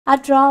I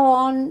draw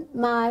on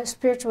my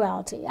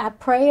spirituality. I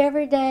pray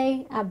every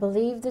day. I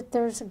believe that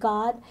there's a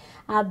God.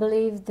 I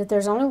believe that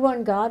there's only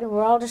one God, and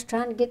we're all just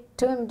trying to get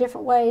to Him in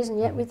different ways, and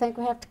yet we think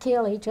we have to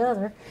kill each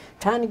other,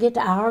 trying to get to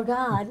our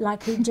God,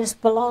 like He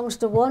just belongs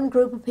to one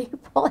group of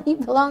people. He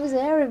belongs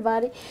to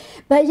everybody.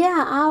 But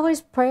yeah, I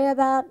always pray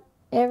about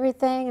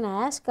everything, and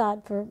I ask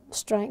God for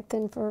strength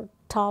and for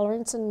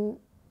tolerance and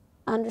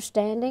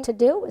understanding to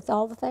deal with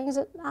all the things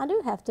that I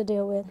do have to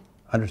deal with.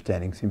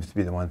 Understanding seems to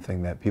be the one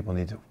thing that people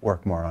need to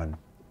work more on.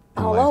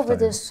 All over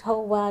this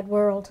whole wide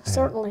world,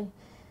 certainly.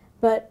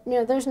 But, you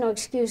know, there's no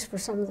excuse for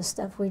some of the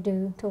stuff we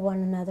do to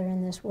one another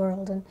in this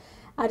world. And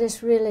I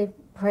just really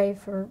pray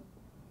for,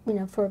 you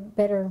know, for a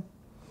better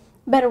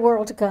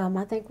world to come.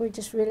 I think we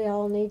just really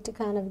all need to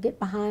kind of get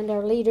behind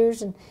our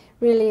leaders and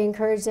really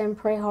encourage them,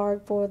 pray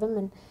hard for them.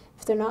 And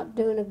if they're not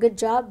doing a good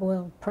job,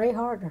 well, pray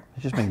harder.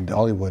 Just make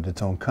Dollywood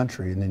its own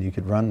country, and then you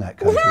could run that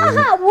country.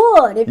 Yeah, I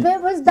would. If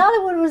it was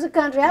Dollywood was a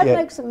country, I'd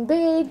make some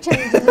big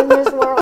changes in this world.